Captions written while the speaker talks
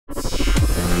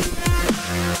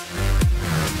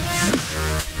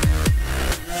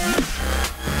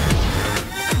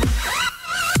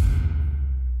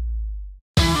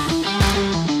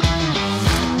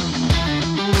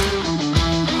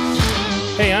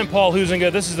I'm Paul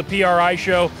Huizinga. This is the PRI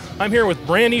show. I'm here with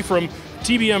Brandy from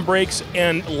TBM Brakes,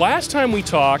 and last time we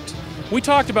talked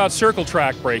about circle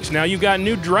track brakes. Now you've got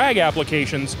new drag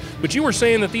applications, but you were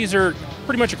saying that these are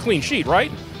pretty much a clean sheet,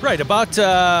 right? Right, about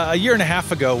a year and a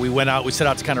half ago we set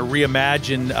out to kind of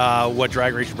reimagine what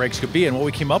drag racing brakes could be, and what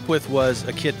we came up with was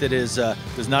a kit that is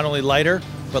not only lighter,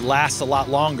 but lasts a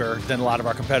lot longer than a lot of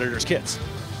our competitors' kits.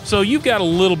 So you've got a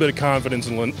little bit of confidence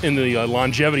in the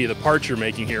longevity of the parts you're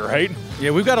making here, right?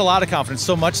 Yeah, we've got a lot of confidence,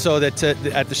 so much so that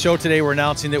at the show today we're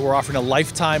announcing that we're offering a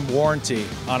lifetime warranty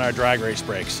on our drag race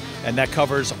brakes, and that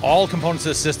covers all components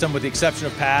of the system with the exception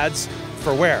of pads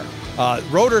for wear.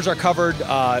 Rotors are covered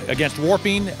against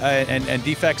warping and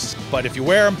defects, but if you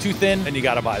wear them too thin, then you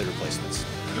got to buy the replacements.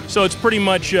 So it's pretty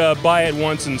much buy it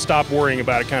once and stop worrying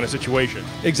about it kind of situation.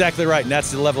 Exactly right, and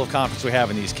that's the level of confidence we have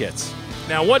in these kits.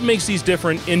 Now, what makes these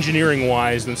different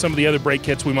engineering-wise than some of the other brake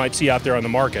kits we might see out there on the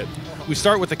market? We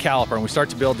start with the caliper, and we start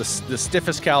to build the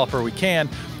stiffest caliper we can,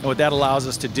 and what that allows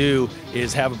us to do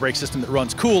is have a brake system that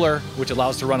runs cooler, which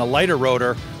allows us to run a lighter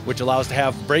rotor, which allows us to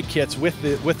have brake kits with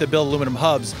the built aluminum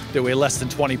hubs that weigh less than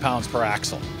 20 pounds per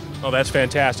axle. Oh, that's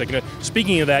fantastic. Now,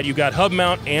 speaking of that, you've got hub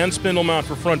mount and spindle mount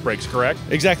for front brakes, correct?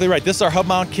 Exactly right. This is our hub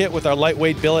mount kit with our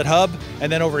lightweight billet hub,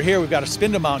 and then over here we've got a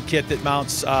spindle mount kit that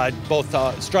mounts both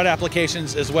strut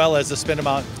applications as well as a spindle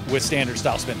mount with standard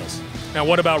style spindles. Now,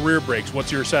 what about rear brakes?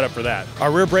 What's your setup for that? Our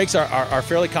rear brakes are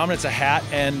fairly common. It's a hat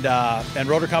and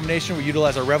rotor combination. We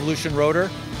utilize our Revolution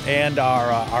rotor and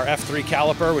our F3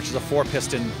 caliper, which is a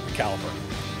 4-piston caliper.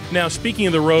 Now, speaking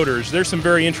of the rotors, there's some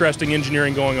very interesting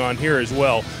engineering going on here as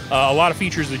well. A lot of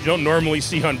features that you don't normally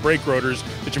see on brake rotors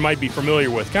that you might be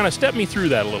familiar with. Kind of step me through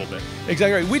that a little bit.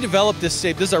 Exactly right. We developed this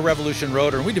shape. This is our Revolution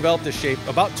rotor, and we developed this shape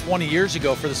about 20 years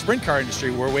ago for the sprint car industry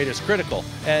where weight is critical.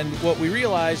 And what we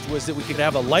realized was that we could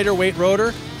have a lighter weight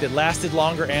rotor that lasted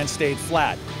longer and stayed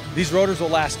flat. These rotors will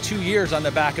last 2 years on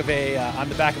the back of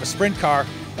a sprint car.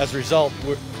 As a result,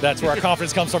 that's where our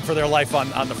confidence comes from for their life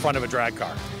on the front of a drag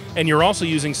car. And you're also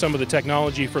using some of the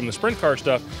technology from the sprint car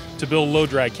stuff to build low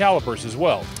drag calipers as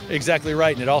well. Exactly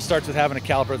right, and it all starts with having a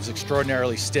caliper that's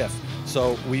extraordinarily stiff.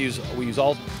 So we use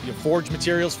all forged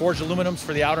materials, forged aluminums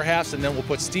for the outer halves, and then we'll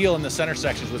put steel in the center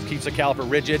sections, which keeps the caliper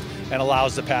rigid and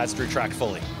allows the pads to retract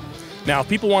fully. Now, if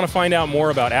people want to find out more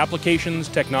about applications,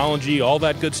 technology, all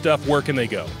that good stuff, where can they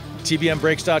go?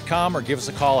 TBMBrakes.com or give us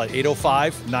a call at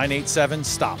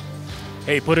 805-987-STOP.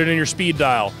 Hey, put it in your speed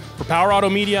dial. For Power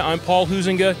Automedia, I'm Paul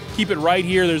Huizinga. Keep it right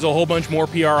here. There's a whole bunch more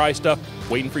PRI stuff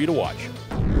waiting for you to watch.